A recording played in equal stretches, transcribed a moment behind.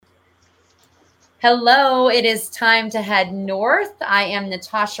Hello, it is time to head north. I am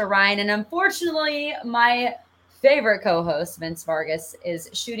Natasha Ryan, and unfortunately, my favorite co-host, Vince Vargas, is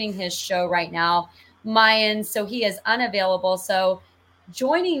shooting his show right now, Mayan, so he is unavailable. So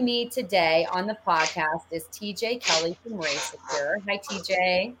joining me today on the podcast is TJ Kelly from RaySecur. Hi,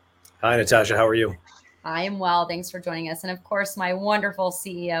 TJ. Hi, Natasha. How are you? I am well. Thanks for joining us. And of course, my wonderful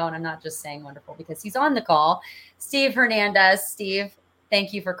CEO, and I'm not just saying wonderful because he's on the call, Steve Hernandez. Steve,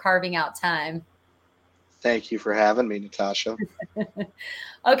 thank you for carving out time. Thank you for having me, Natasha.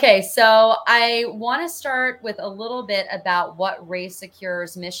 Okay, so I want to start with a little bit about what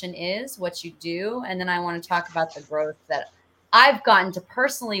RaySecur's mission is, what you do, and then I want to talk about the growth that I've gotten to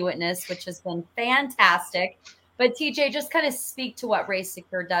personally witness, which has been fantastic. But TJ, just kind of speak to what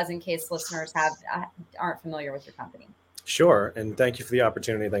RaySecur does in case listeners aren't familiar with your company. Sure, and thank you for the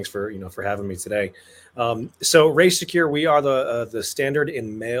opportunity. Thanks for having me today. So RaySecur, we are the standard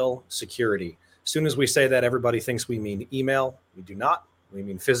in mail security. As soon as we say that, everybody thinks we mean email. We do not. We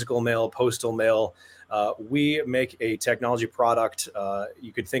mean physical mail, postal mail. We make a technology product.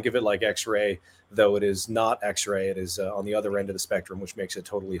 You could think of it like X-ray, though it is not X-ray. It is on the other end of the spectrum, which makes it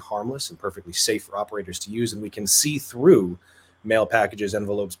totally harmless and perfectly safe for operators to use. And we can see through mail packages,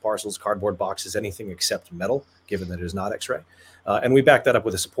 envelopes, parcels, cardboard boxes, anything except metal, given that it is not X-ray. And we back that up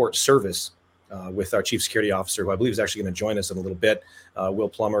with a support service with our chief security officer, who I believe is actually going to join us in a little bit. Will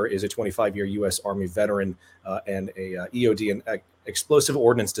Plummer is a 25-year U.S. Army veteran and a EOD and explosive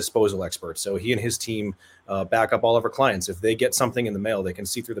ordnance disposal expert. So he and his team back up all of our clients. If they get something in the mail, they can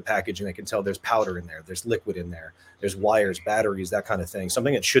see through the package and they can tell there's powder in there, there's liquid in there, there's wires, batteries, that kind of thing.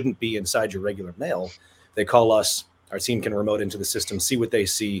 Something that shouldn't be inside your regular mail. They call us. Our team can remote into the system, see what they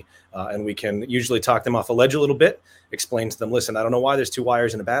see, and we can usually talk them off a ledge a little bit, explain to them, listen, I don't know why there's 2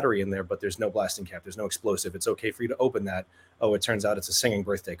 wires and a battery in there, but there's no blasting cap, there's no explosive. It's okay for you to open that. Oh, it turns out it's a singing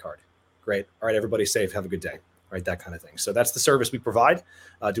birthday card. Great. All right, everybody safe. Have a good day. Right, that kind of thing. So that's the service we provide.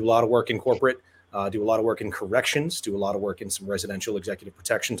 Do a lot of work in corporate, do a lot of work in corrections, do a lot of work in some residential executive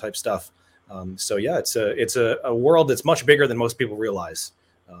protection type stuff. So yeah, it's a world that's much bigger than most people realize.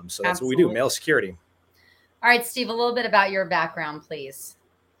 So that's Absolutely. what we do, mail security. All right, Steve, a little bit about your background, please.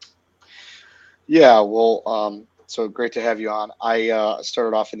 Yeah, well, so great to have you on. I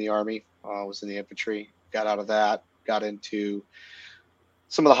started off in the Army, was in the infantry, got out of that, got into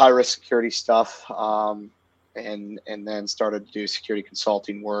some of the high-risk security stuff, and then started to do security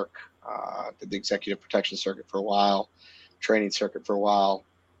consulting work, did the executive protection circuit for a while, training circuit for a while,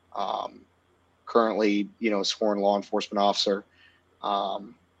 currently, sworn law enforcement officer,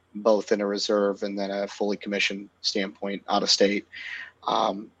 both in a reserve and then a fully commissioned standpoint out of state.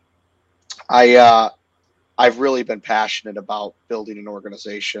 I've really been passionate about building an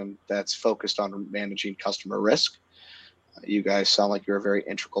organization that's focused on managing customer risk. You guys sound like you're a very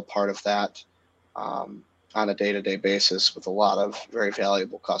integral part of that on a day-to-day basis with a lot of very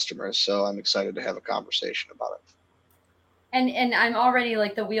valuable customers. So I'm excited to have a conversation about it. And I'm already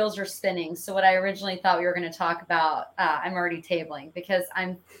like the wheels are spinning. So what I originally thought we were going to talk about, I'm already tabling because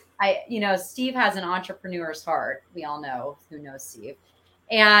Steve has an entrepreneur's heart. We all know who knows Steve.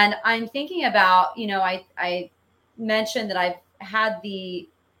 And I'm thinking about, I mentioned that I've had the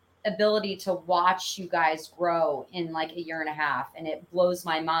ability to watch you guys grow in like a year and a half. And it blows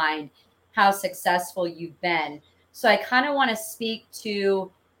my mind how successful you've been. So I kind of want to speak to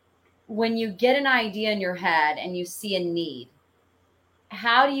when you get an idea in your head and you see a need,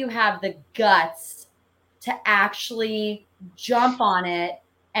 how do you have the guts to actually jump on it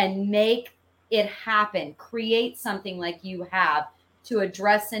and make it happen, create something like you have to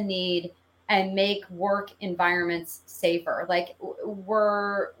address a need and make work environments safer? Like,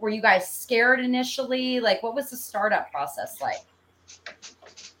 were you guys scared initially? Like, what was the startup process like?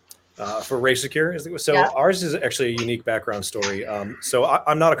 For RaySecur, so Yeah. Ours is actually a unique background story. So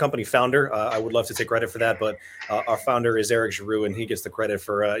I'm not a company founder. I would love to take credit for that, but our founder is Eric Giroux, and he gets the credit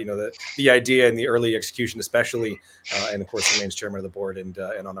for the idea and the early execution, especially, and of course remains chairman of the board and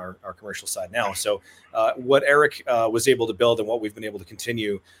on our commercial side now. So what Eric was able to build and what we've been able to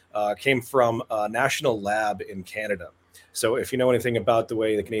continue came from a national lab in Canada. So if you know anything about the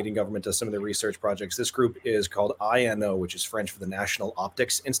way the Canadian government does some of their research projects, this group is called INO, which is French for the National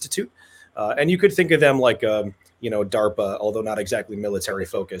Optics Institute. And you could think of them like, DARPA, although not exactly military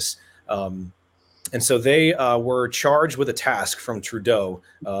focus. And so they were charged with a task from Trudeau,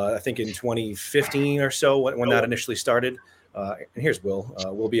 I think in 2015 or so when that initially started. And here's Will.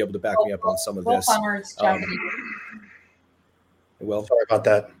 We'll be able to back me up on some of this. Will. Sorry about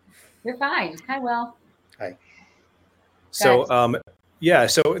that. You're fine. Hi, Will. Hi. So Yeah,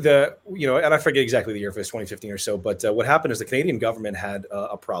 so and I forget exactly the year, if it was 2015 or so, but what happened is the Canadian government had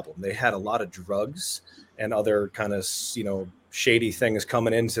a problem. They had a lot of drugs and other kind of, shady things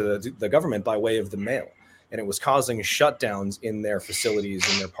coming into the government by way of the mail. And it was causing shutdowns in their facilities,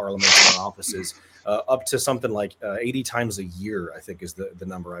 in their parliaments, in their offices, up to something like 80 times a year, I think is the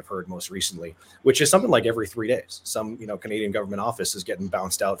number I've heard most recently, which is something like every 3 days. Some, Canadian government office is getting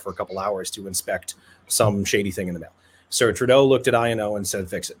bounced out for a couple hours to inspect some shady thing in the mail. Sir Trudeau looked at INO and said,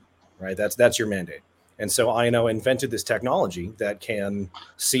 fix it, right? That's your mandate. And so INO invented this technology that can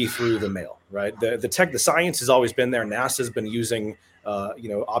see through the mail, right? The science has always been there. NASA's been using,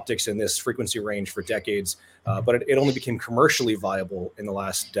 optics in this frequency range for decades, but it only became commercially viable in the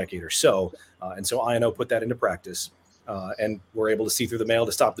last decade or so. And so INO put that into practice, and we're able to see through the mail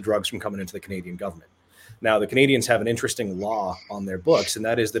to stop the drugs from coming into the Canadian government. Now, the Canadians have an interesting law on their books, and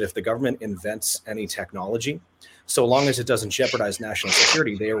that is that if the government invents any technology, so long as it doesn't jeopardize national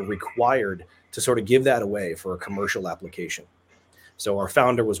security, they are required to sort of give that away for a commercial application. So our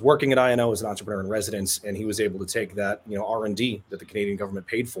founder was working at INO as an entrepreneur in residence, and he was able to take that, R&D that the Canadian government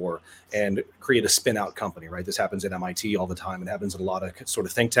paid for and create a spin-out company, right? This happens at MIT all the time. It happens at a lot of sort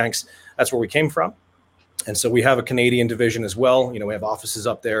of think tanks. That's where we came from. And so we have a Canadian division as well. We have offices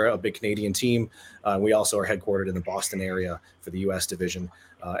up there, a big Canadian team. We also are headquartered in the Boston area for the U.S. division.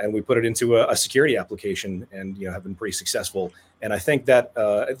 And we put it into a security application and, have been pretty successful. And I think that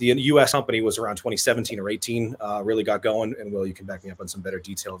the U.S. company was around 2017 or 18, really got going. And Will, you can back me up on some better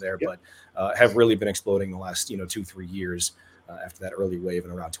detail there, yep. But have really been exploding the last, 2-3 years after that early wave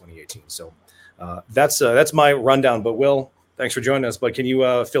in around 2018. So that's my rundown. But Will, thanks for joining us. But can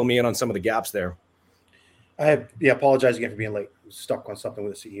you fill me in on some of the gaps there? Apologize again for being late. I was stuck on something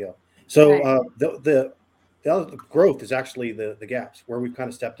with the CEO. So the other growth is actually the gaps where we've kind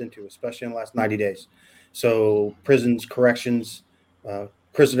of stepped into, especially in the last 90 days. So prisons, corrections,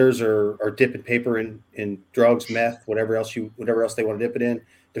 prisoners are dipping paper in drugs, meth, whatever else they want to dip it in.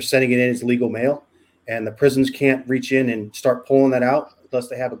 They're sending it in as legal mail, and the prisons can't reach in and start pulling that out unless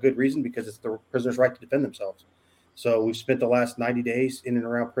they have a good reason, because it's the prisoner's right to defend themselves. So we've spent the last 90 days in and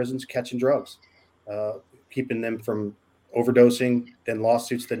around prisons catching drugs. Keeping them from overdosing, then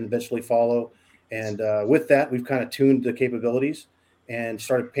lawsuits that eventually follow. And with that, we've kind of tuned the capabilities and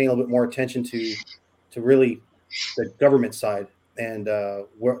started paying a little bit more attention to really the government side and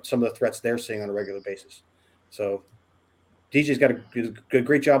what some of the threats they're seeing on a regular basis. So DJ's got a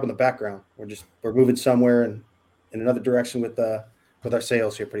great job in the background. We're moving somewhere and in another direction with our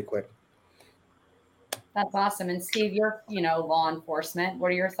sales here pretty quick. That's awesome. And Steve, you're, law enforcement.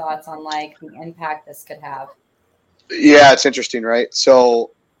 What are your thoughts on the impact this could have? Yeah, it's interesting, right?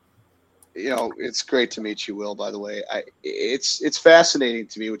 So, it's great to meet you, Will, by the way. It's fascinating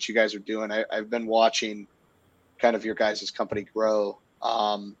to me what you guys are doing. I've been watching kind of your guys' company grow.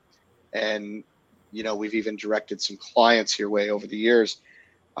 And, we've even directed some clients your way over the years.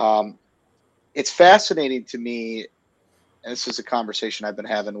 It's fascinating to me. And this is a conversation I've been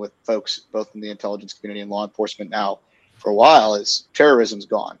having with folks, both in the intelligence community and law enforcement now for a while, is terrorism's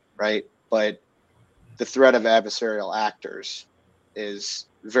gone, right? But the threat of adversarial actors is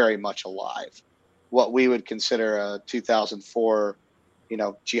very much alive. What we would consider a 2004,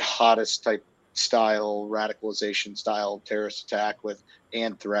 jihadist type style, radicalization style terrorist attack with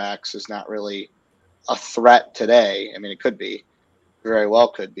anthrax is not really a threat today. I mean, it could be, very well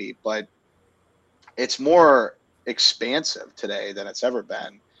could be, but it's more expansive today than it's ever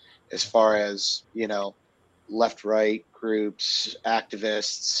been, as far as left right groups,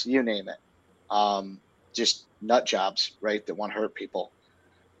 activists, you name it, just nut jobs, right, that want to hurt people.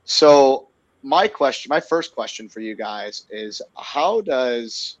 So my first question for you guys is, how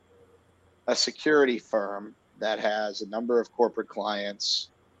does a security firm that has a number of corporate clients,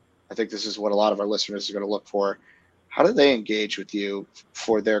 I think this is what a lot of our listeners are going to look for, how do they engage with you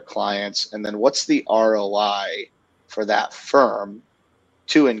for their clients? And then what's the ROI for that firm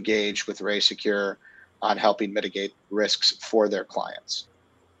to engage with RaySecur on helping mitigate risks for their clients?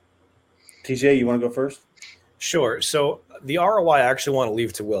 TJ, you want to go first? Sure. So the ROI I actually want to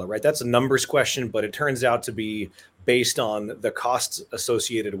leave to Will, right? That's a numbers question, but it turns out to be based on the costs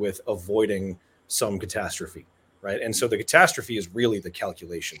associated with avoiding some catastrophe, right? And so the catastrophe is really the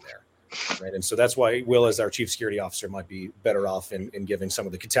calculation there. Right. And so that's why Will, as our chief security officer, might be better off in giving some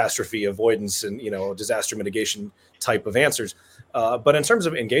of the catastrophe avoidance and, disaster mitigation type of answers. But in terms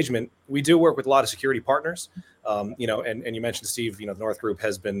of engagement, we do work with a lot of security partners, and you mentioned, Steve, the North Group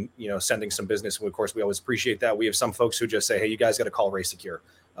has been, sending some business. And of course, we always appreciate that. We have some folks who just say, hey, you guys got to call RaySecur.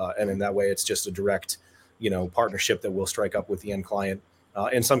 And in that way, it's just a direct, partnership that we'll strike up with the end client.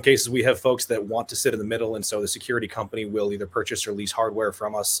 In some cases, we have folks that want to sit in the middle, and so the security company will either purchase or lease hardware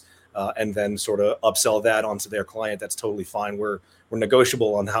from us, and then sort of upsell that onto their client. That's totally fine. We're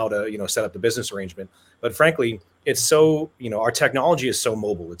negotiable on how to set up the business arrangement. But frankly, it's so our technology is so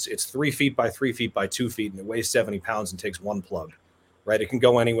mobile. It's 3 feet by 3 feet by 2 feet, and it weighs 70 pounds and takes one plug, right? It can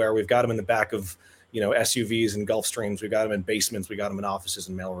go anywhere. We've got them in the back of SUVs and Gulfstreams. We've got them in basements. We got them in offices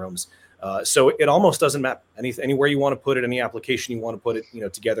and mailrooms. So it almost doesn't matter. Anywhere you want to put it, any application you want to put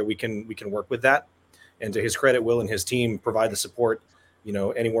it, together, we can work with that. And to his credit, Will and his team provide the support,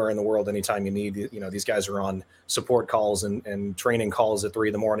 anywhere in the world, anytime you need. These guys are on support calls and training calls at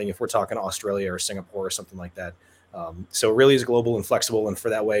 3 a.m. if we're talking Australia or Singapore or something like that. So it really is global and flexible. And for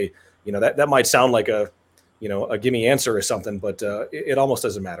that way, that might sound like a gimme answer or something, but it almost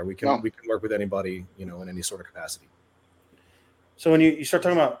doesn't matter. We can work with anybody, in any sort of capacity. So when you start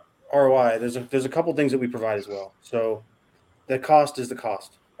talking about ROI, there's a couple things that we provide as well. So the cost is the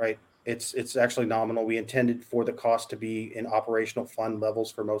cost, right? It's actually nominal. We intended for the cost to be in operational fund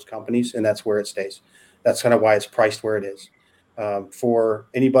levels for most companies, and that's where it stays. That's kind of why it's priced where it is. For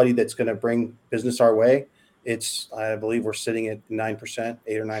anybody that's going to bring business our way, I believe we're sitting at 9%,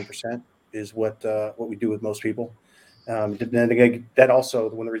 8 or 9% is what we do with most people. Then again, that also,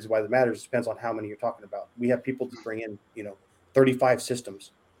 one of the reasons why that matters depends on how many you're talking about. We have people to bring in, 35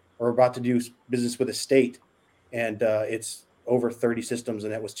 systems. We're about to do business with a state, and it's over 30 systems,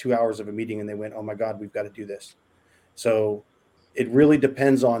 and that was 2 hours of a meeting, and they went, "Oh my God, we've got to do this." So it really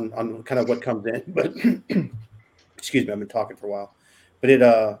depends on kind of what comes in. But excuse me, I've been talking for a while, but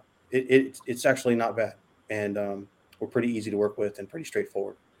it's actually not bad, and we're pretty easy to work with and pretty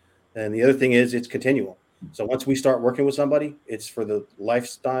straightforward. And the other thing is it's continual. So once we start working with somebody, it's for the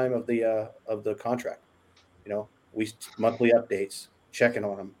lifetime of the contract. We monthly updates, checking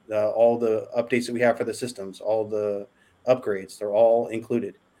on them, all the updates that we have for the systems, all the upgrades, they're all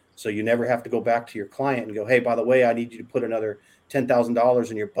included. So you never have to go back to your client and go, "Hey, by the way, I need you to put another $10,000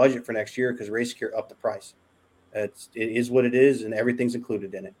 in your budget for next year because RaySecur upped the price." It is what it is, and everything's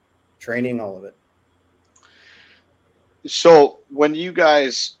included in it. Training, all of it. So when you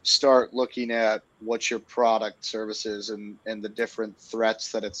guys start looking at what your product services and the different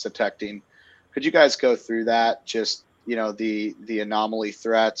threats that it's detecting, could you guys go through that? Just, the anomaly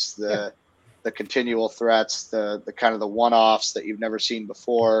threats, the continual threats, the kind of the one-offs that you've never seen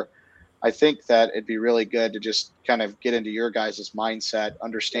before. I think that it'd be really good to just kind of get into your guys' mindset,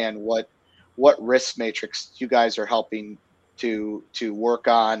 understand what risk matrix you guys are helping to work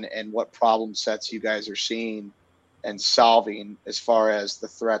on and what problem sets you guys are seeing and solving as far as the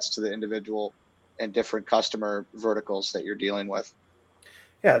threats to the individual and different customer verticals that you're dealing with.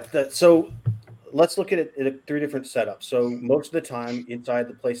 Yeah. So let's look at it in 3 different setups. So most of the time inside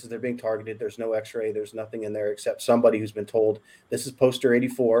the places they're being targeted, there's no X-ray, there's nothing in there except somebody who's been told, "This is poster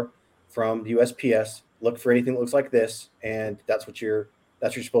 84 from the USPS. Look for anything that looks like this," and that's what you're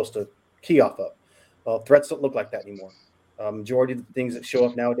supposed to key off of. Well, threats don't look like that anymore. Majority of the things that show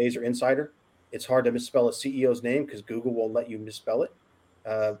up nowadays are insider. It's hard to misspell a CEO's name because Google won't let you misspell it.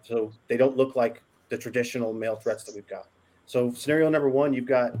 So they don't look like the traditional mail threats that we've got. So scenario number 1, you've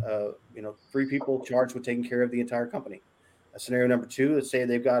got 3 people charged with taking care of the entire company. Scenario number 2, let's say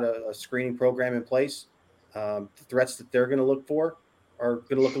they've got a screening program in place. The threats that they're going to look for are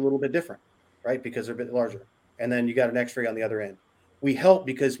going to look a little bit different, right? Because they're a bit larger. And then you got an X-ray on the other end. We help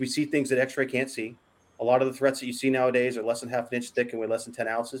because we see things that X-ray can't see. A lot of the threats that you see nowadays are less than half an inch thick and weigh less than 10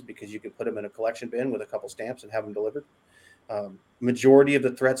 ounces because you can put them in a collection bin with a couple stamps and have them delivered. Majority of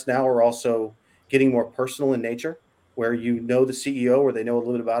the threats now are also getting more personal in nature, where the CEO or they know a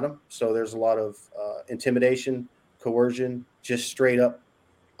little bit about them. So there's a lot of intimidation, coercion, just straight up,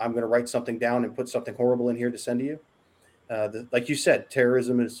 "I'm going to write something down and put something horrible in here to send to you." Like you said,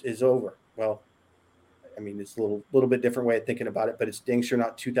 terrorism is over. Well, I mean, it's a little bit different way of thinking about it, but it's dang sure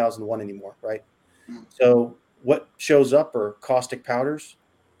not 2001 anymore, right? So what shows up are caustic powders.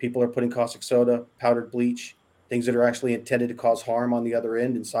 People are putting caustic soda, powdered bleach, things that are actually intended to cause harm on the other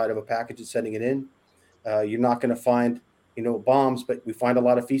end inside of a package and sending it in. You're not going to find, bombs, but we find a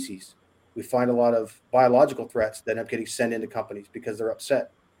lot of feces. We find a lot of biological threats that end up getting sent into companies because they're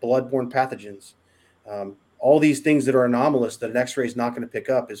upset. Bloodborne pathogens. All these things that are anomalous that an X-ray is not going to pick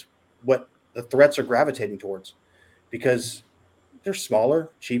up is what the threats are gravitating towards, because they're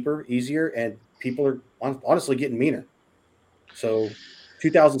smaller, cheaper, easier, and people are honestly getting meaner. So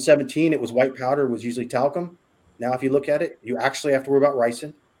 2017, it was white powder, was usually talcum. Now, if you look at it, you actually have to worry about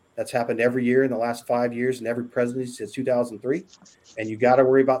ricin. That's happened every year in the last 5 years and every presidency since 2003. And you got to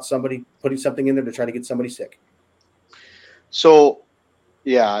worry about somebody putting something in there to try to get somebody sick. So,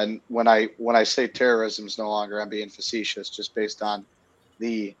 yeah, and when I say terrorism is no longer, I'm being facetious, just based on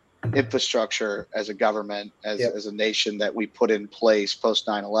the infrastructure as a government, as a nation that we put in place post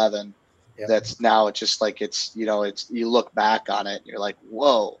 9/11. That's now it's just like it's you look back on it and you're like,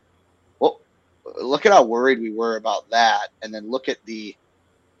 whoa, well, look at how worried we were about that, and then look at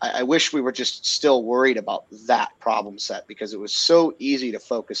I wish we were just still worried about that problem set, because it was so easy to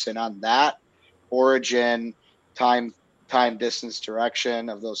focus in on that origin, time, distance, direction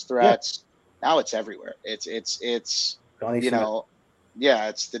of those threats. Now it's everywhere. It's it's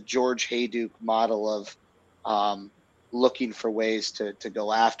the George Hayduke model of looking for ways to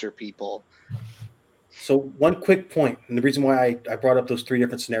go after people. So one quick point, and the reason why I brought up those 3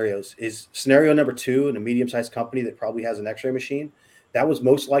 different scenarios is scenario number 2 in a medium-sized company that probably has an x-ray machine. That was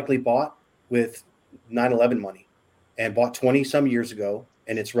most likely bought with 9/11 money and bought 20 some years ago,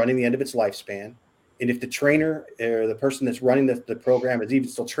 and it's running the end of its lifespan. And if the trainer or the person that's running the program is even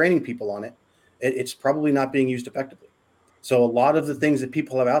still training people on it, it's probably not being used effectively. So a lot of the things that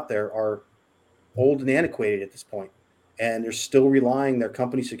people have out there are old and antiquated at this point, and they're still relying their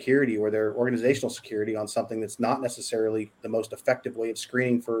company security or their organizational security on something that's not necessarily the most effective way of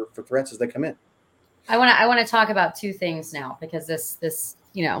screening for threats as they come in. I want to talk about 2 things now, because this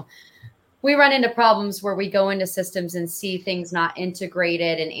we run into problems where we go into systems and see things not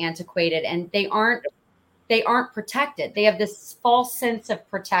integrated and antiquated, and they aren't protected. They have this false sense of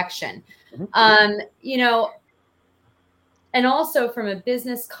protection. And also from a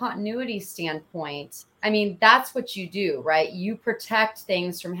business continuity standpoint, I mean, that's what you do, right? You protect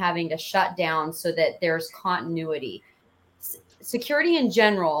things from having to shut down so that there's continuity. Security in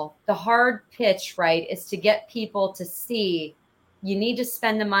general, the hard pitch, right, is to get people to see you need to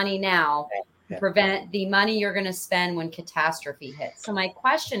spend the money now to prevent the money you're going to spend when catastrophe hits. So my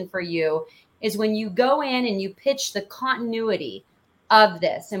question for you is, when you go in and you pitch the continuity of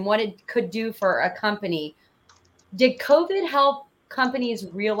this and what it could do for a company, did COVID help companies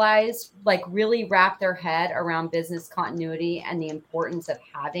realize, like, really wrap their head around business continuity and the importance of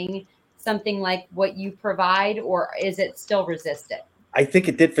having something like what you provide, or is it still resisted? I think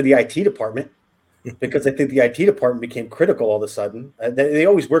it did for the IT department, because I think the IT department became critical all of a sudden. They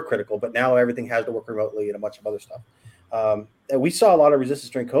always were critical, but now everything has to work remotely and a bunch of other stuff. And we saw a lot of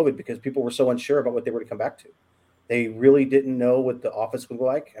resistance during COVID because people were so unsure about what they were to come back to. They really didn't know what the office would be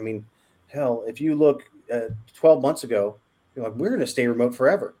like. I mean, hell, if you look 12 months ago, you're like, we're going to stay remote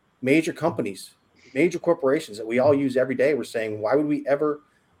forever. Major companies, major corporations that we all use every day were saying, why would we ever?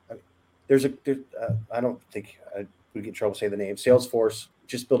 I mean, I don't think we get in trouble saying the name. Salesforce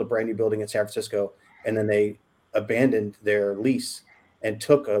just built a brand new building in San Francisco, and then they abandoned their lease and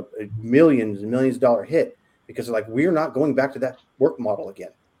took a millions and millions of dollar hit because they're like, we're not going back to that work model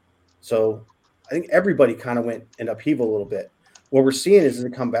again. So I think everybody kind of went in upheaval a little bit. What we're seeing is, as they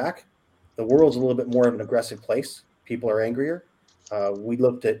come back, the world's a little bit more of an aggressive place. People are angrier. We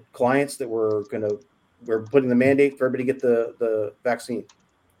looked at clients that we're putting the mandate for everybody to get the vaccine,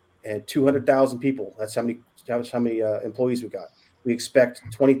 and 200,000 people. That's how many employees we got. We expect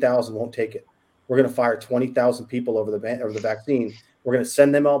 20,000 won't take it. We're going to fire 20,000 people over the vaccine. We're going to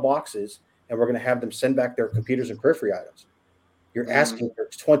send them all boxes, and we're going to have them send back their computers and periphery items. You're asking for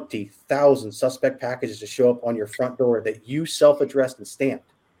 20,000 suspect packages to show up on your front door that you self-addressed and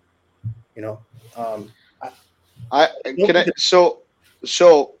stamped. So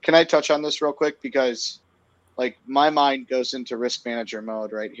can I touch on this real quick? Because, like, my mind goes into risk manager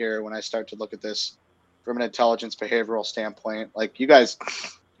mode right here when I start to look at this from an intelligence behavioral standpoint. Like, you guys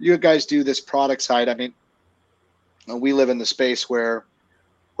do this product side. I mean, we live in the space where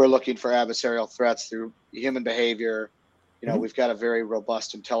we're looking for adversarial threats through human behavior. We've got a very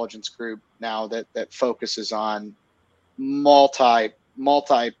robust intelligence group now that focuses on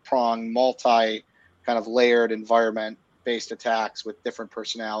multi-pronged, multi kind of layered environment-based attacks with different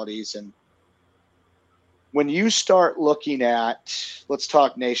personalities. And when you start looking at, let's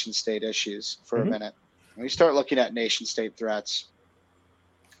talk nation-state issues for a minute. When you start looking at nation-state threats,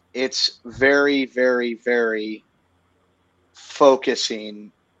 it's very, very, very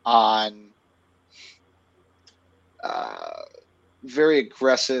focusing on very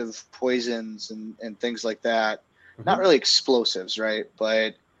aggressive poisons and things like that. Not really explosives, right?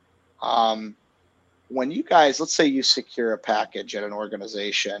 But when you guys, let's say you secure a package at an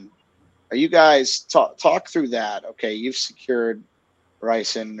organization, are you guys talk through that? Okay, you've secured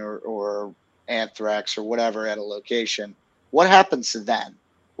ricin or anthrax or whatever at a location. What happens then?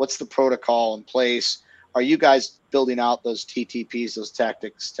 What's the protocol in place? Are you guys building out those TTPs, those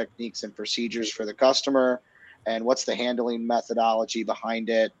tactics, techniques, and procedures for the customer? And what's the handling methodology behind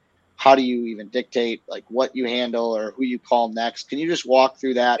it? How do you even dictate, like, what you handle or who you call next? Can you just walk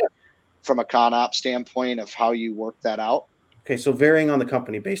through that from a ConOps standpoint of how you work that out? Okay, so varying on the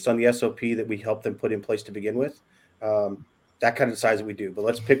company based on the SOP that we help them put in place to begin with, that kind of decides what we do. But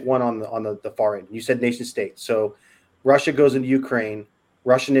let's pick one on the far end. You said nation state. So Russia goes into Ukraine.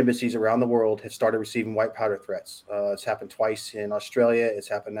 Russian embassies around the world have started receiving white powder threats. It's happened twice in Australia. It's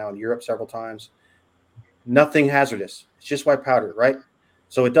happened now in Europe several times. Nothing hazardous. It's just white powder, right?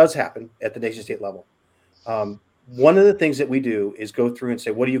 So it does happen at the nation state level. One of the things that we do is go through and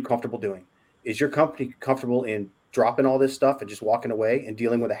say, what are you comfortable doing? Is your company comfortable in dropping all this stuff and just walking away and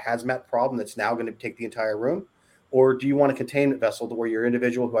dealing with a hazmat problem that's now going to take the entire room? Or do you want a containment vessel to where your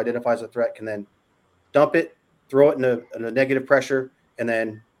individual who identifies a threat can then dump it, throw it in a negative pressure, and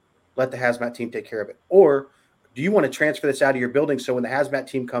then let the hazmat team take care of it? Or do you want to transfer this out of your building so when the hazmat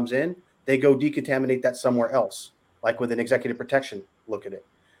team comes in, they go decontaminate that somewhere else, like with an executive protection look at it?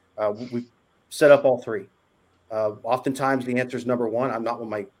 We set up all three. Oftentimes the answer is number one. I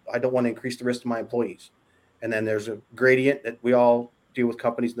don't want to increase the risk to my employees. And then there's a gradient that we all deal with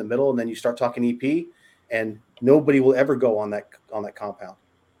companies in the middle. And then you start talking EP, and nobody will ever go on that compound.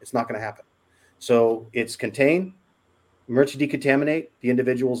 It's not going to happen. So it's contain, emergency decontaminate the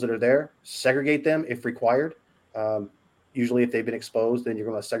individuals that are there, segregate them if required. Usually if they've been exposed, then you're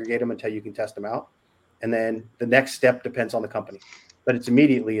going to segregate them until you can test them out. And then the next step depends on the company, but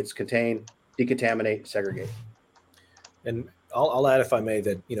it's contain, decontaminate, segregate. And I'll add, if I may,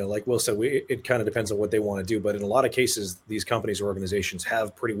 that, like Will said, it kind of depends on what they want to do. But in a lot of cases, these companies or organizations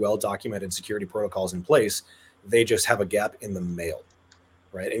have pretty well documented security protocols in place. They just have a gap in the mail,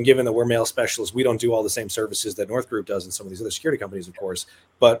 right? And given that we're mail specialists, we don't do all the same services that North Group does and some of these other security companies, of course.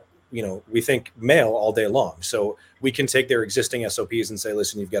 But we think mail all day long. So we can take their existing SOPs and say,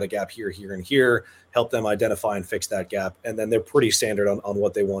 listen, you've got a gap here, here, and here, help them identify and fix that gap. And then they're pretty standard on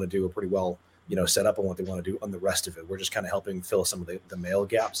what they want to do, or pretty well, set up on what they want to do on the rest of it. We're just kind of helping fill some of the mail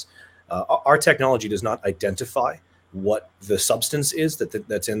gaps. Our technology does not identify what the substance is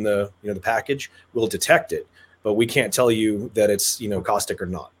that's in the package. We'll detect it, but we can't tell you that it's caustic or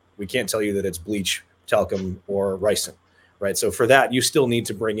not. We can't tell you that it's bleach, talcum, or ricin. Right. So for that, you still need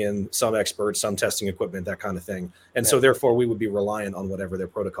to bring in some experts, some testing equipment, that kind of thing. And so therefore, we would be reliant on whatever their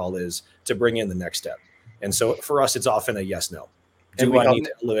protocol is to bring in the next step. And so for us, it's often a yes, no. Do I need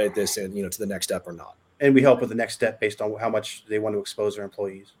to elevate this in, to the next step or not? And we help with the next step based on how much they want to expose their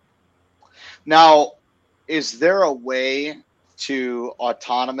employees. Now, is there a way to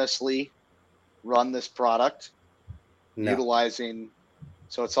autonomously run this product utilizing?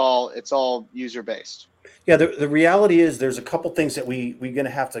 So it's all user based. Yeah, the reality is there's a couple things that we're going to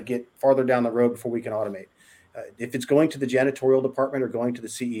have to get farther down the road before we can automate. If it's going to the janitorial department or going to the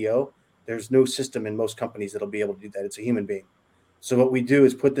CEO, there's no system in most companies that'll be able to do that. It's a human being. So what we do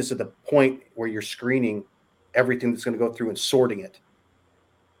is put this at the point where you're screening everything that's going to go through and sorting it.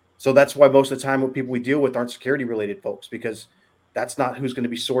 So that's why most of the time what people we deal with aren't security related folks, because that's not who's going to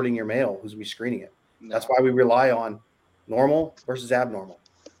be sorting your mail, who's going to be screening it. No. That's why we rely on normal versus abnormal.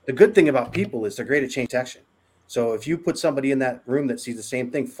 The good thing about people is they're great at chain detection. So if you put somebody in that room that sees the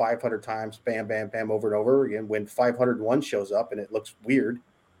same thing 500 times, bam, bam, bam, over and over again, when 501 shows up and it looks weird,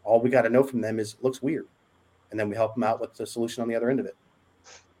 all we got to know from them is it looks weird. And then we help them out with the solution on the other end of it.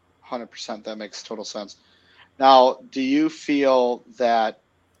 100%. That makes total sense. Now, do you feel that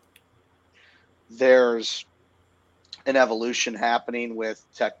there's an evolution happening with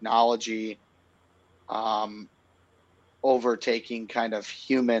technology overtaking kind of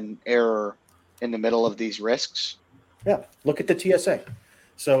human error in the middle of these risks? Yeah. Look at the TSA.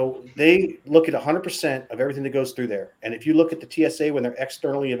 So they look at 100% of everything that goes through there. And if you look at the TSA when they're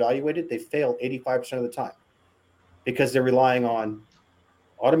externally evaluated, they fail 85% of the time because they're relying on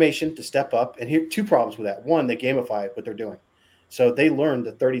automation to step up. And here are two problems with that. One, they gamify what they're doing. So they learn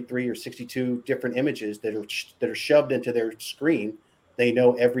the 33 or 62 different images that are shoved into their screen. They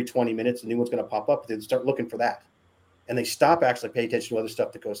know every 20 minutes a new one's going to pop up. They start looking for that. And they stop actually paying attention to other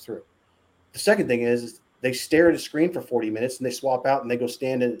stuff that goes through. The second thing is they stare at a screen for 40 minutes and they swap out and they go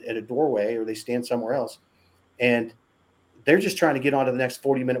stand at a doorway or they stand somewhere else. And they're just trying to get onto the next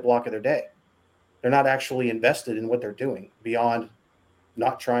 40-minute block of their day. They're not actually invested in what they're doing beyond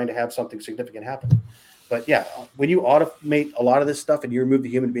not trying to have something significant happen. But yeah, when you automate a lot of this stuff and you remove the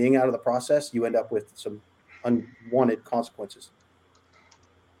human being out of the process, you end up with some unwanted consequences.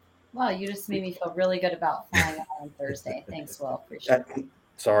 Wow, you just made me feel really good about flying out on Thursday. Thanks, Will. Appreciate it.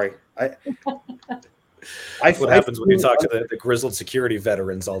 Sorry. What happens when you talk to the grizzled security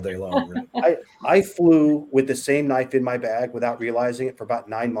veterans all day long? Right? I flew with the same knife in my bag without realizing it for about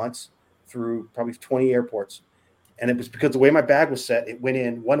 9 months through probably 20 airports. And it was because the way my bag was set, it went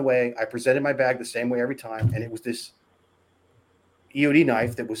in one way. I presented my bag the same way every time. And it was this EOD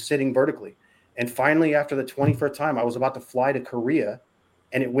knife that was sitting vertically. And finally, after the 21st time, I was about to fly to Korea,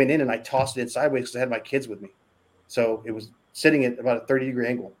 and it went in, and I tossed it in sideways because I had my kids with me. So it was sitting at about a 30-degree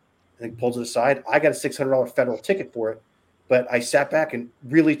angle, and he pulls it aside. I got a $600 federal ticket for it, but I sat back and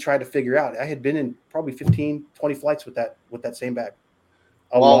really tried to figure out. I had been in probably 15, 20 flights with that same bag.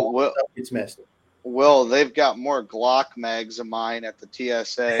 A lot of stuff gets missed. Will, they've got more Glock mags of mine at the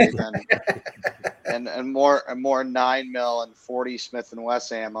TSA than and more 9mm and 40 Smith &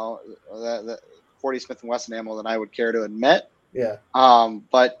 Wesson ammo. The 40 Smith & Wesson ammo than I would care to admit. Yeah.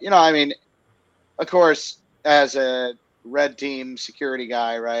 But I mean, of course, as a red team security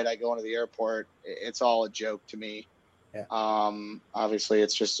guy, right? I go into the airport. It's all a joke to me. Yeah. Obviously,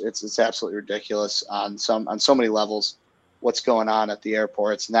 it's absolutely ridiculous on so many levels. What's going on at the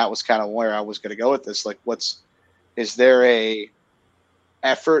airports, and that was kind of where I was going to go with this. Like, is there a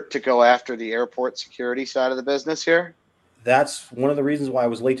effort to go after the airport security side of the business here? That's one of the reasons why I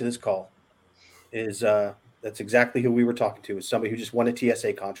was late to this call. Is that's exactly who we were talking to? Is somebody who just won a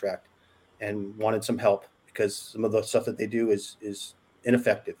TSA contract and wanted some help because some of the stuff that they do is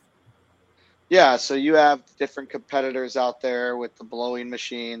ineffective. Yeah, so you have different competitors out there with the blowing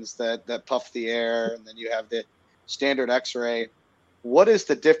machines that puff the air, and then you have the standard X-ray. What is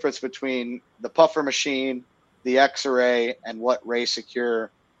the difference between the puffer machine, the X-ray, and what RaySecur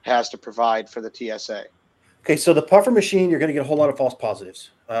has to provide for the TSA? Okay, so the puffer machine, you're going to get a whole lot of false positives.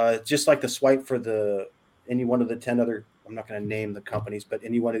 Just like the swipe for any one of the 10 other, I'm not going to name the companies, but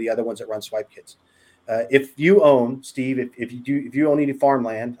any one of the other ones that run swipe kits. If you own, Steve, if you own any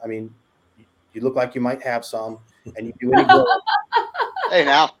farmland, I mean, you look like you might have some, and you do any growing. Hey,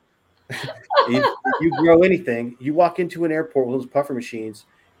 now. If you grow anything, you walk into an airport with those puffer machines,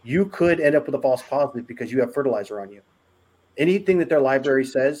 you could end up with a false positive because you have fertilizer on you. Anything that their library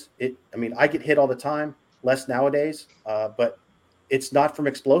says, I get hit all the time, less nowadays, but it's not from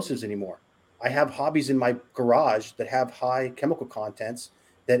explosives anymore. I have hobbies in my garage that have high chemical contents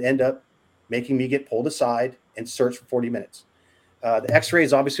that end up making me get pulled aside and search for 40 minutes. The X-ray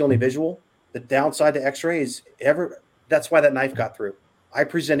is obviously only visual. The downside to X-ray is that's why that knife got through. I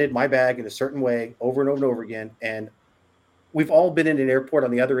presented my bag in a certain way over and over and over again. And we've all been in an airport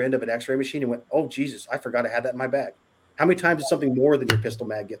on the other end of an X-ray machine and went, oh, Jesus, I forgot I had that in my bag. How many times did something more than your pistol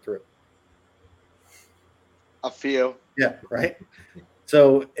mag get through? A few. Yeah, right.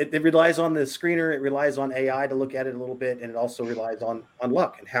 So it relies on the screener. It relies on AI to look at it a little bit. And it also relies on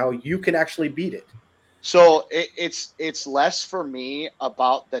luck and how you can actually beat it. So it's less for me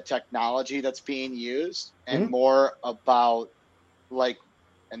about the technology that's being used and more about, like,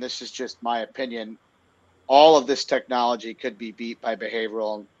 and this is just my opinion, all of this technology could be beat by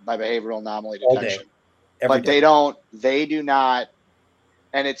behavioral anomaly detection. But they do not,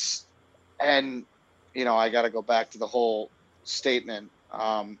 and I got to go back to the whole statement.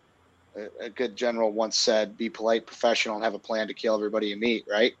 A good general once said, be polite, professional, and have a plan to kill everybody you meet,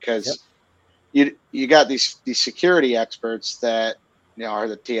 right? Because you got these security experts that are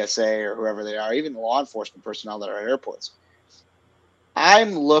the TSA or whoever they are, even the law enforcement personnel that are at airports.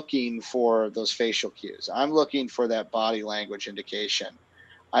 I'm looking for those facial cues. I'm looking for that body language indication.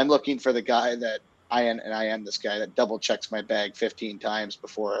 I'm looking for the guy that I am this guy that double checks my bag 15 times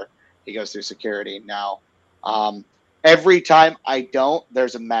before he goes through security. Now, every time I don't,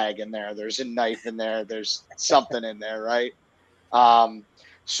 there's a mag in there. There's a knife in there. There's something in there, right?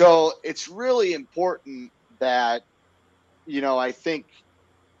 So it's really important that, I think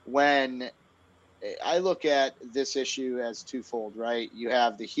when I look at this issue as twofold, right? You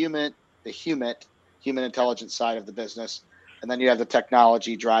have the human intelligence side of the business, and then you have the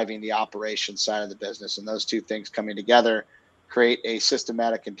technology driving the operations side of the business. And those two things coming together create a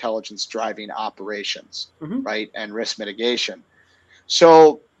systematic intelligence driving operations, right? And risk mitigation.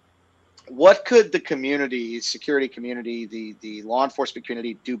 So what could the community, security community, the law enforcement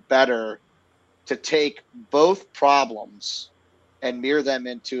community do better to take both problems and mirror them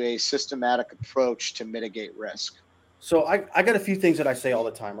into a systematic approach to mitigate risk? So I got a few things that I say all the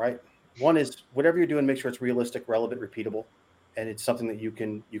time, right? One is whatever you're doing, make sure it's realistic, relevant, repeatable, and it's something that you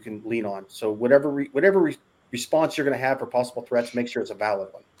can lean on. So whatever response you're going to have for possible threats, make sure it's a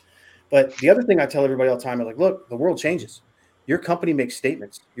valid one. But the other thing I tell everybody all the time is, like, look, the world changes. Your company makes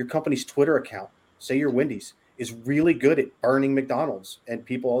statements. Your company's Twitter account, say you're Wendy's, is really good at burning McDonald's, and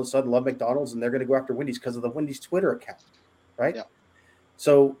people all of a sudden love McDonald's and they're going to go after Wendy's because of the Wendy's Twitter account, right? Yeah.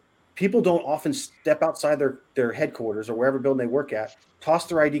 So people don't often step outside their headquarters or wherever building they work at, toss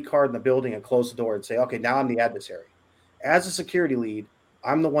their ID card in the building and close the door and say, okay, now I'm the adversary. As a security lead,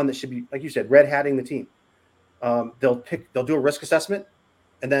 I'm the one that should be, like you said, red hatting the team. They'll do a risk assessment,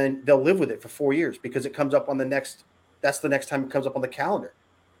 and then they'll live with it for 4 years because it comes up on that's the next time it comes up on the calendar.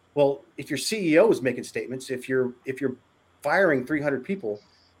 Well, if your CEO is making statements, if you're firing 300 people,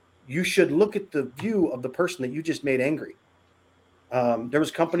 you should look at the view of the person that you just made angry. There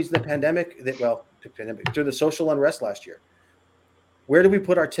was companies in the pandemic through the social unrest last year. Where do we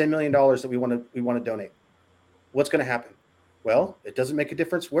put our $10 million that we want to donate? What's going to happen? Well, it doesn't make a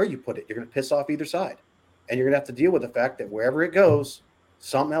difference where you put it. You're going to piss off either side, and you're going to have to deal with the fact that wherever it goes,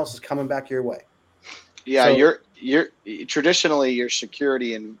 something else is coming back your way. Yeah, so, you're traditionally your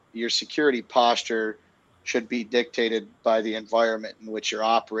security and your security posture should be dictated by the environment in which you're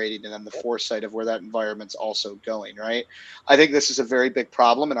operating and then the foresight of where that environment's also going, right? I think this is a very big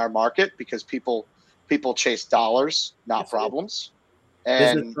problem in our market because people chase dollars, not problems.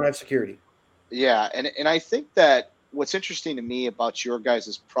 And business drives security. Yeah, and I think that what's interesting to me about your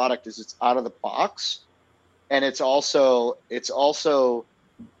guys' product is it's out of the box, and it's also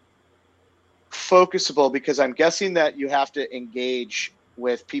focusable because I'm guessing that you have to engage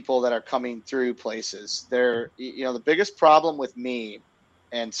with people that are coming through places. The biggest problem with me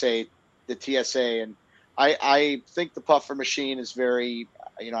and say the TSA, and I think the puffer machine is very,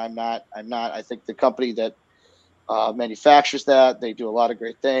 I think the company that manufactures that, they do a lot of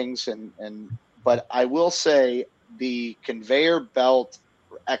great things, but I will say the conveyor belt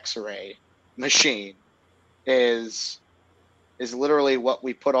X-ray machine is literally what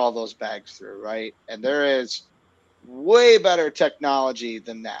we put all those bags through, right? And there is way better technology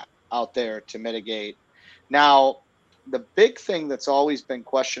than that out there to mitigate. Now, the big thing that's always been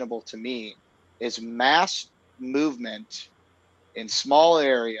questionable to me is mass movement in small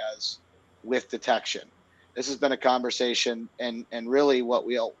areas with detection. This has been a conversation, and really what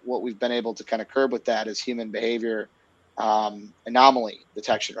we've been able to kind of curb with that is human behavior anomaly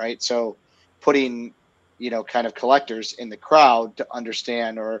detection, right? So putting kind of collectors in the crowd to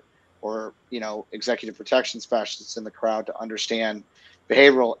understand, or executive protection specialists in the crowd to understand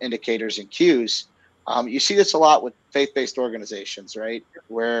behavioral indicators and cues. You see this a lot with faith-based organizations, right?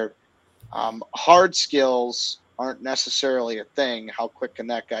 Where hard skills aren't necessarily a thing. How quick can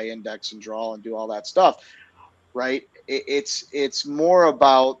that guy index and draw and do all that stuff, right? It's more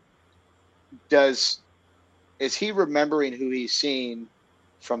about is he remembering who he's seen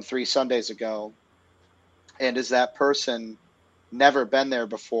from 3 Sundays ago, and is that person never been there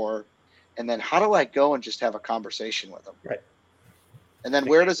before? And then how do I go and just have a conversation with them? Right. And then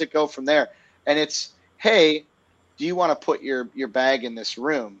where does it go from there? And it's, hey, do you want to put your bag in this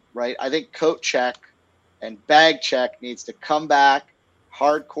room, right? I think coat check and bag check needs to come back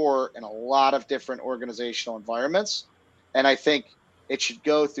hardcore in a lot of different organizational environments. And I think it should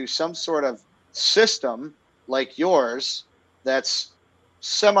go through some sort of system like yours that's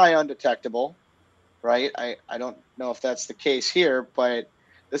semi-undetectable, right? I don't know if that's the case here, but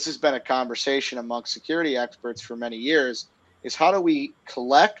this has been a conversation amongst security experts for many years, is how do we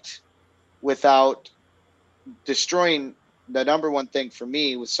collect without destroying. The number one thing for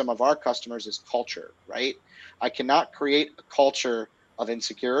me with some of our customers is culture, right? I cannot create a culture of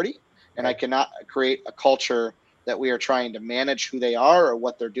insecurity, and I cannot create a culture that we are trying to manage who they are or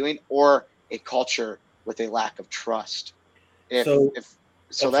what they're doing, or a culture with a lack of trust.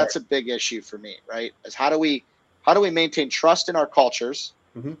 That's a big issue for me, right? Is how do we maintain trust in our cultures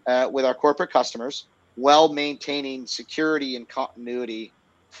with our corporate customers while maintaining security and continuity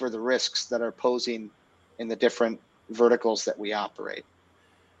for the risks that are posing in the different verticals that we operate.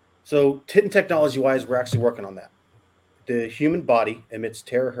 So hidden technology wise, we're actually working on that. The human body emits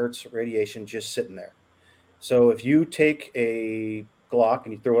terahertz radiation just sitting there. So if you take a Glock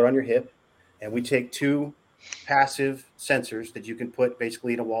and you throw it on your hip, and we take 2 passive sensors that you can put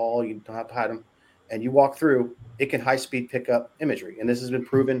basically in a wall, you don't have to hide them, and you walk through, it can high speed pick up imagery. And this has been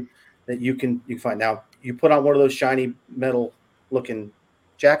proven that you can find. Now you put on one of those shiny metal looking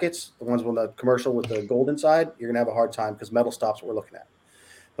jackets, the ones with the commercial with the gold inside, you're going to have a hard time because metal stops what we're looking at.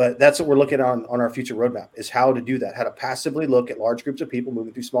 But that's what we're looking at on our future roadmap, is how to do that, how to passively look at large groups of people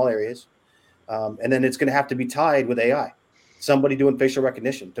moving through small areas. And then it's going to have to be tied with AI, somebody doing facial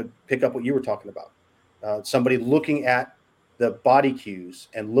recognition to pick up what you were talking about, somebody looking at the body cues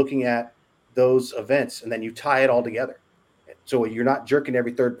and looking at those events, and then you tie it all together. So you're not jerking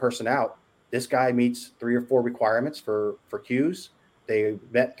every third person out. This guy meets 3 or 4 requirements for cues. They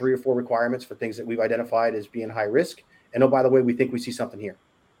met 3 or 4 requirements for things that we've identified as being high risk. And oh, by the way, we think we see something here.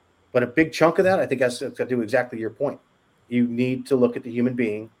 But a big chunk of that, I think, has to do exactly your point. You need to look at the human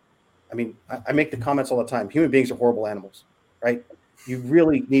being. I mean, I make the comments all the time. Human beings are horrible animals, right? You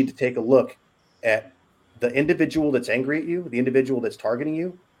really need to take a look at the individual that's angry at you, the individual that's targeting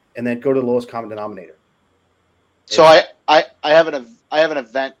you, and then go to the lowest common denominator. So I have an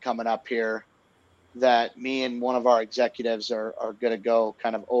event coming up here that me and one of our executives are going to go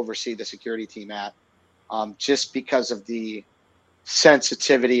kind of oversee the security team at, just because of the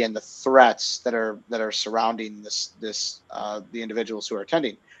sensitivity and the threats that are surrounding the individuals who are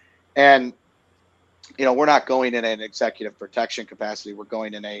attending. And we're not going in an executive protection capacity. We're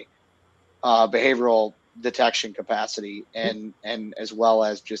going in a behavioral detection capacity, and as well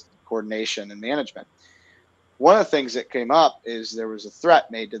as just coordination and management. One of the things that came up is there was a threat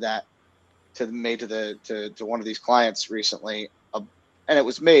made to one of these clients recently, and it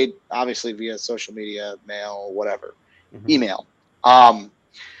was made obviously via social media, mail, whatever, email.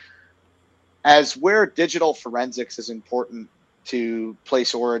 As where digital forensics is important to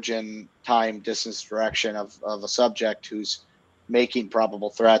place, origin, time, distance, direction of a subject who's making probable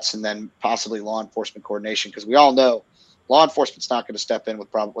threats, and then possibly law enforcement coordination, because we all know law enforcement's not going to step in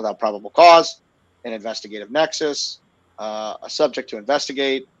without probable cause, an investigative nexus, a subject to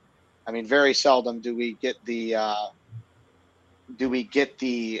investigate. I mean, very seldom do we get the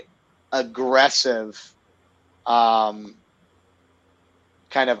aggressive kind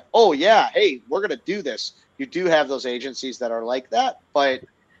of, oh yeah, hey, we're going to do this. You do have those agencies that are like that, but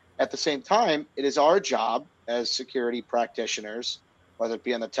at the same time, it is our job as security practitioners, whether it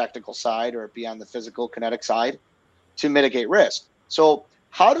be on the technical side or it be on the physical kinetic side, to mitigate risk. So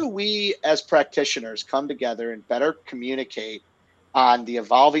how do we as practitioners come together and better communicate on the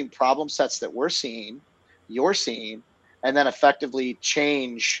evolving problem sets that you're seeing, and then effectively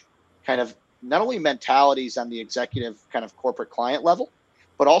change kind of not only mentalities on the executive kind of corporate client level,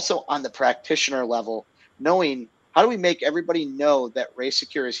 but also on the practitioner level, knowing how do we make everybody know that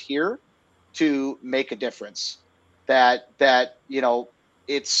RaySecur is here to make a difference, that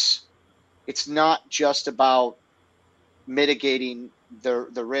it's not just about mitigating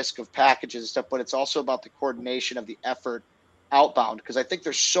the risk of packages and stuff, but it's also about the coordination of the effort outbound. Because I think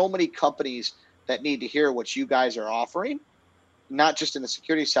there's so many companies that need to hear what you guys are offering, not just in the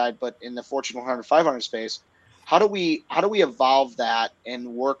security side, but in the Fortune 100, 500 space. How do we evolve that and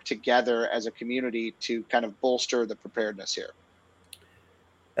work together as a community to kind of bolster the preparedness here?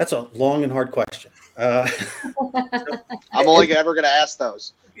 That's a long and hard question. I'm only ever going to ask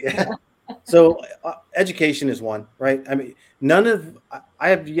those. Yeah. So education is one, right? I mean, I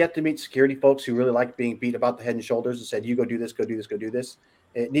have yet to meet security folks who really like being beat about the head and shoulders and said, you go do this, go do this, go do this.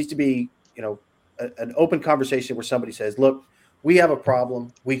 It needs to be, an open conversation where somebody says, look, we have a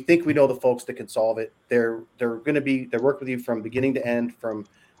problem. We think we know the folks that can solve it. They're work with you from beginning to end, from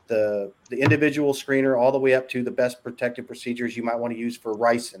the individual screener all the way up to the best protective procedures you might want to use for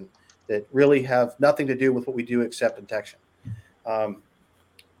ricin that really have nothing to do with what we do except detection.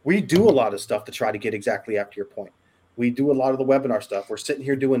 We do a lot of stuff to try to get exactly after your point. We do a lot of the webinar stuff. We're sitting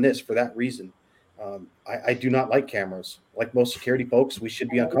here doing this for that reason. I do not like cameras. Like most security folks, we should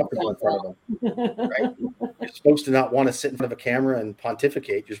be uncomfortable in front of them, right? You're supposed to not want to sit in front of a camera and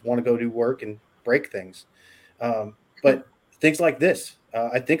pontificate. You just want to go do work and break things. But things like this,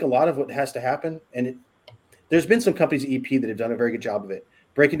 I think a lot of what has to happen, and there's been some companies at EP that have done a very good job of it,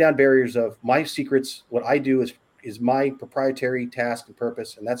 breaking down barriers of my secrets. What I do is my proprietary task and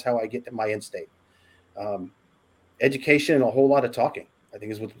purpose, and that's how I get to my end state. Education and a whole lot of talking, I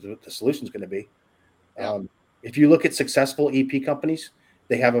think, is what the solution is going to be. Yeah. If you look at successful EP companies,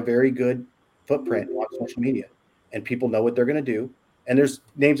 they have a very good footprint on social media, and people know what they're going to do. And there's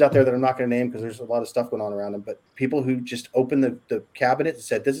names out there that I'm not going to name because there's a lot of stuff going on around them, but people who just opened the cabinet and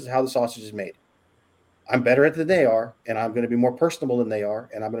said, this is how the sausage is made. I'm better at it than they are, and I'm going to be more personable than they are,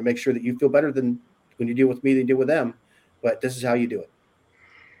 and I'm going to make sure that you feel better than when you deal with me than you deal with them, but this is how you do it.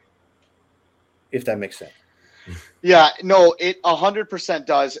 If that makes sense. Yeah, no, it 100%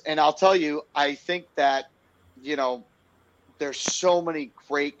 does. And I'll tell you, I think that, there's so many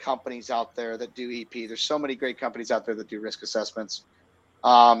great companies out there that do EP. There's so many great companies out there that do risk assessments.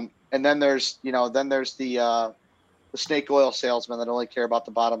 And then there's the snake oil salesmen that only care about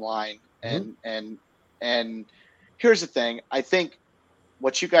the bottom line. Mm-hmm. And here's the thing. I think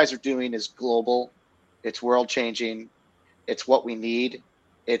what you guys are doing is global. It's world changing. It's what we need.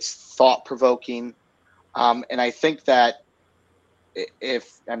 It's thought provoking. And I think that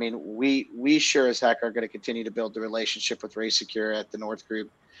we sure as heck are going to continue to build the relationship with RaySecur at the North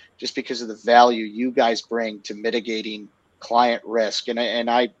Group, just because of the value you guys bring to mitigating client risk. And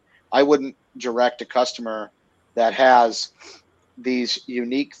I wouldn't direct a customer that has these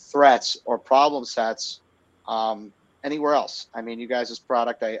unique threats or problem sets anywhere else. I mean, you guys'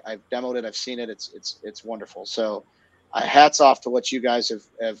 product, I've demoed it, I've seen it. It's wonderful. So hats off to what you guys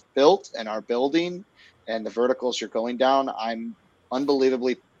have built and are building, and the verticals you're going down. I'm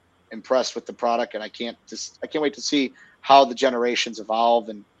unbelievably impressed with the product, and I can't wait to see how the generations evolve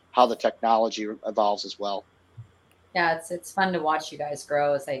and how the technology evolves as well. Yeah, it's fun to watch you guys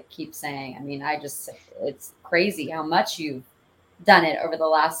grow, as I keep saying. I mean, it's crazy how much you've done it over the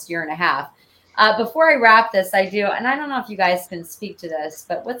last year and a half. Before I wrap this, I do, and I don't know if you guys can speak to this,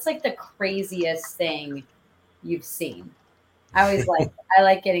 but what's like the craziest thing you've seen? I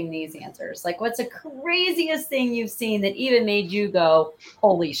like getting these answers. Like, what's the craziest thing you've seen that even made you go,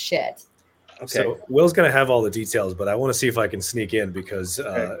 holy shit? Okay. So Will's going to have all the details, but I want to see if I can sneak in because,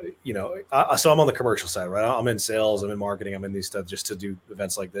 you know, so I'm on the commercial side, right? I'm in sales, I'm in marketing, I'm in these stuff just to do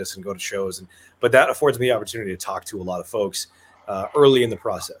events like this and go to shows. But that affords me the opportunity to talk to a lot of folks early in the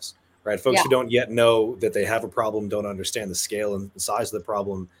process, right? Folks who don't yet know that they have a problem, don't understand the scale and the size of the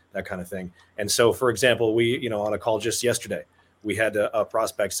problem, that kind of thing. And so, for example, we, you know, on a call just yesterday, we had a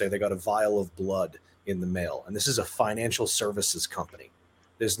prospect say they got a vial of blood in the mail. And this is a financial services company.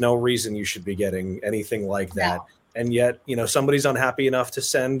 There's no reason you should be getting anything like that. No. And yet, you know, somebody's unhappy enough to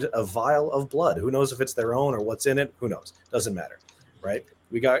send a vial of blood. Who knows if it's their own or what's in it? Who knows? Doesn't matter, right?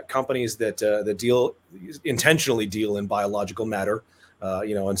 We got companies that intentionally deal in biological matter,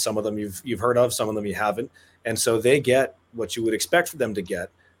 you know, and some of them you've heard of, some of them you haven't. And so they get what you would expect for them to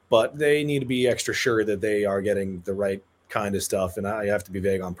get, but they need to be extra sure that they are getting the right kind of stuff. And I have to be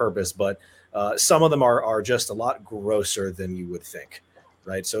vague on purpose, but some of them are just a lot grosser than you would think.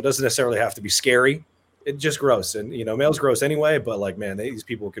 Right. So it doesn't necessarily have to be scary. It's just gross. And, you know, mail's gross anyway, but like, man, these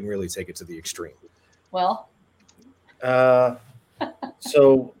people can really take it to the extreme. Well,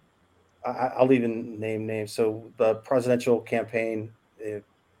 so I'll even name names. So the presidential campaign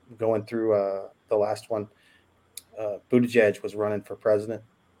going through the last one, Buttigieg was running for president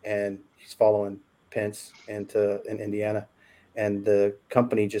and he's following Pence in Indiana. And the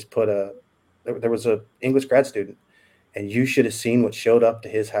company just put there was a English grad student. And you should have seen what showed up to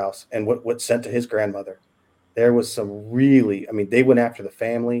his house and what sent to his grandmother. There was some really, I mean, they went after the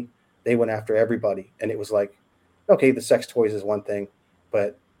family. They went after everybody. And it was like, okay, the sex toys is one thing,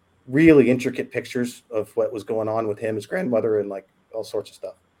 but really intricate pictures of what was going on with him, his grandmother, and like all sorts of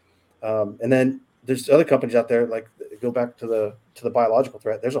stuff. And then there's other companies out there, like go back to the biological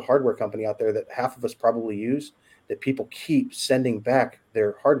threat. There's a hardware company out there that half of us probably use that people keep sending back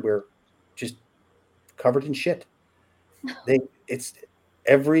their hardware just covered in shit. It's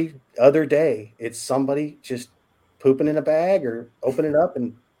every other day. It's somebody just pooping in a bag or opening it up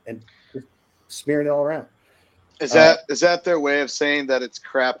and just smearing it all around. Is that their way of saying that it's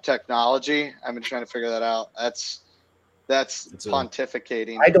crap technology? I've been trying to figure that out. That's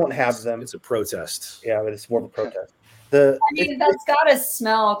pontificating. I don't have them. It's a protest. Yeah, but it's more of a protest. That's got a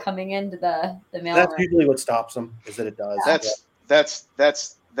smell coming into the mail. That's usually what stops them. Is that it does. That's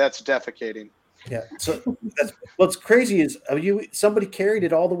defecating. Yeah. So what's crazy is somebody carried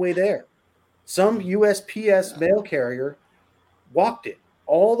it all the way there. Some USPS mail carrier walked it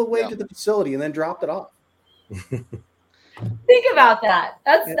all the way to the facility and then dropped it off. Think about that.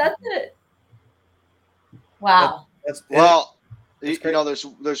 That's it. Wow. You know,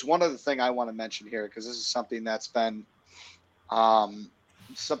 there's one other thing I want to mention here because this is something that's been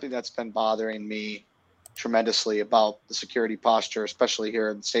bothering me tremendously about the security posture, especially here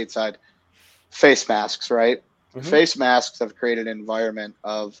in the stateside. Face masks, right? Mm-hmm. Face masks have created an environment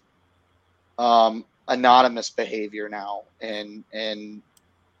of anonymous behavior now, and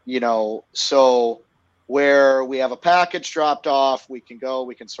you know, so where we have a package dropped off, we can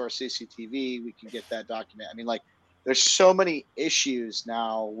source CCTV, we can get that document. I mean, like, there's so many issues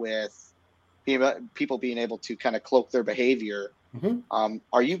now with people being able to kind of cloak their behavior. Mm-hmm.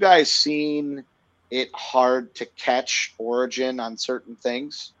 Are you guys seeing it hard to catch origin on certain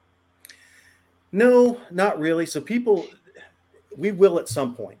things? No, not really. So we will at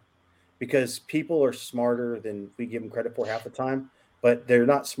some point because people are smarter than we give them credit for half the time, but they're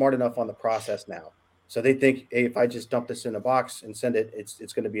not smart enough on the process now. So they think, hey, if I just dump this in a box and send it,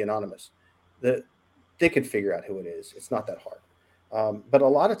 it's going to be anonymous. They can figure out who it is. It's not that hard. But a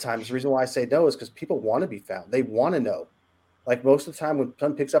lot of times the reason why I say no is because people want to be found. They want to know. Like most of the time when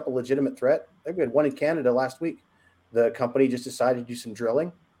someone picks up a legitimate threat, we had one in Canada last week. The company just decided to do some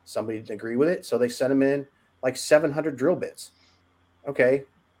drilling. Somebody didn't agree with it, so they sent them in like 700 drill bits. Okay,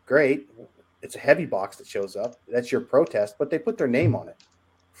 great. It's a heavy box that shows up. That's your protest, but they put their name on it.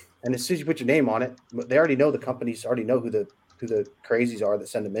 And as soon as you put your name on it, they already know, the companies already know who the crazies are that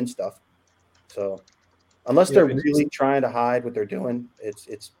send them in stuff. So unless they're really trying to hide what they're doing,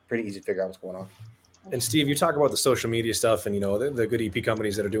 it's pretty easy to figure out what's going on. And Steve, you talk about the social media stuff and, you know, the good EP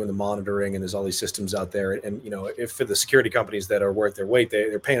companies that are doing the monitoring, and there's all these systems out there. And, you know, if for the security companies that are worth their weight,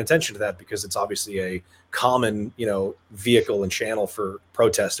 they're paying attention to that because it's obviously a common, you know, vehicle and channel for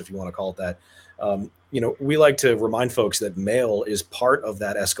protest, if you want to call it that. we like to remind folks that mail is part of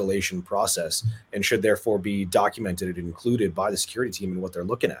that escalation process and should therefore be documented and included by the security team in what they're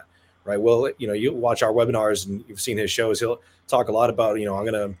looking at, right? Well, you watch our webinars and you've seen his shows. He'll talk a lot about, I'm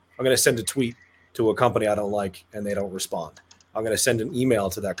gonna send a tweet to a company I don't like and they don't respond. I'm going to send an email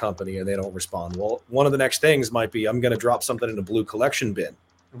to that company and they don't respond. Well, one of the next things might be I'm going to drop something in a blue collection bin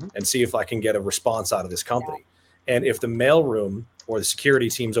and see if I can get a response out of this company. Yeah. And if the mailroom or the security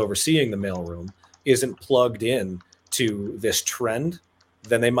teams overseeing the mailroom isn't plugged in to this trend,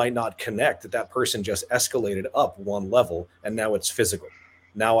 then they might not connect that person just escalated up one level and now it's physical.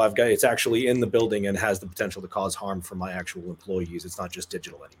 Now it's actually in the building and has the potential to cause harm for my actual employees. It's not just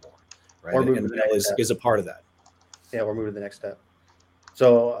digital anymore, right? And mail is a part of that. Yeah, we're moving to the next step.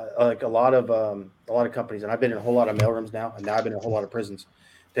 So, like a lot of companies, and I've been in a whole lot of mailrooms now, and now I've been in a whole lot of prisons.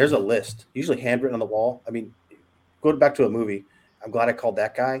 There's a list, usually handwritten on the wall. I mean, go back to a movie. I'm glad I called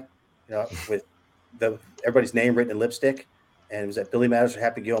that guy, with everybody's name written in lipstick, and it was at Billy Madison or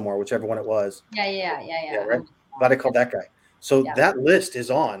Happy Gilmore, whichever one it was. Yeah. Right. Glad I called that guy. So that list is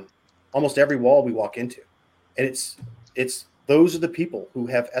on almost every wall we walk into, and it's those are the people who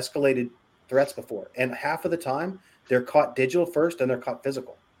have escalated threats before, and half of the time. They're caught digital first and they're caught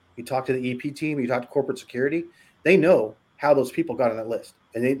physical. You talk to the EP team, you talk to corporate security, they know how those people got on that list.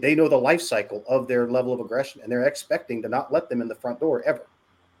 And they know the life cycle of their level of aggression, and they're expecting to not let them in the front door ever.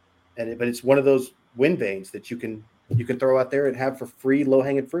 But it's one of those wind vanes that you can throw out there and have for free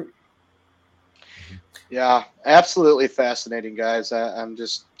low-hanging fruit. Yeah, absolutely fascinating, guys. I'm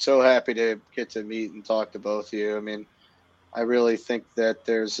just so happy to get to meet and talk to both of you. I mean, I really think that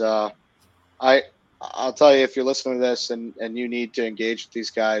there's I'll tell you, if you're listening to this and you need to engage with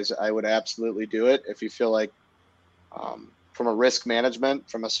these guys, I would absolutely do it. If you feel like from a risk management,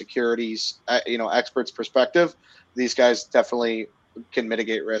 from a securities, experts perspective, these guys definitely can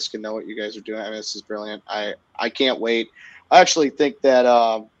mitigate risk and know what you guys are doing. I mean, this is brilliant. I can't wait. I actually think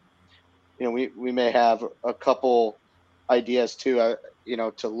that, we may have a couple ideas too,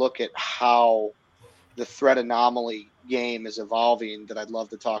 to look at how the threat anomaly game is evolving that I'd love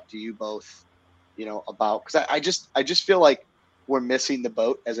to talk to you both about, because I just feel like we're missing the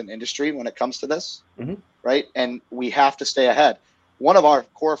boat as an industry when it comes to this, right? And we have to stay ahead. One of our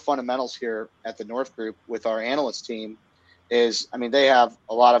core fundamentals here at the North Group with our analyst team is, they have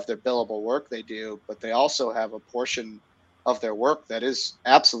a lot of their billable work they do, but they also have a portion of their work that is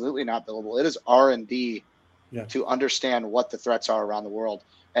absolutely not billable. It is R&D to understand what the threats are around the world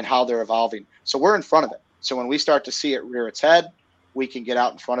and how they're evolving. So we're in front of it. So when we start to see it rear its head, we can get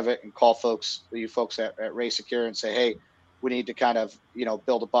out in front of it and call you folks at RaySecur and say, hey, we need to kind of,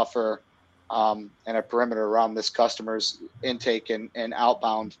 build a buffer and a perimeter around this customer's intake and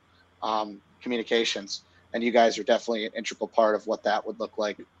outbound communications. And you guys are definitely an integral part of what that would look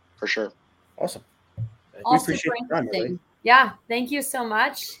like for sure. Awesome. We appreciate your time, really. Yeah. Thank you so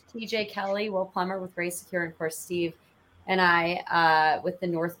much. TJ Kelly, Will Plummer with RaySecur, and of course, Steve and I with the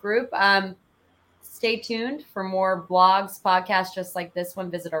North Group. Stay tuned for more blogs, podcasts just like this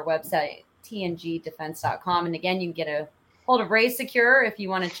one. Visit our website, tngdefense.com. And again, you can get a hold of RaySecur if you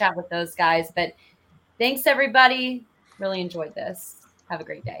want to chat with those guys. But thanks, everybody. Really enjoyed this. Have a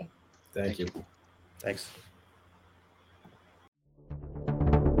great day. Thank you. Thanks.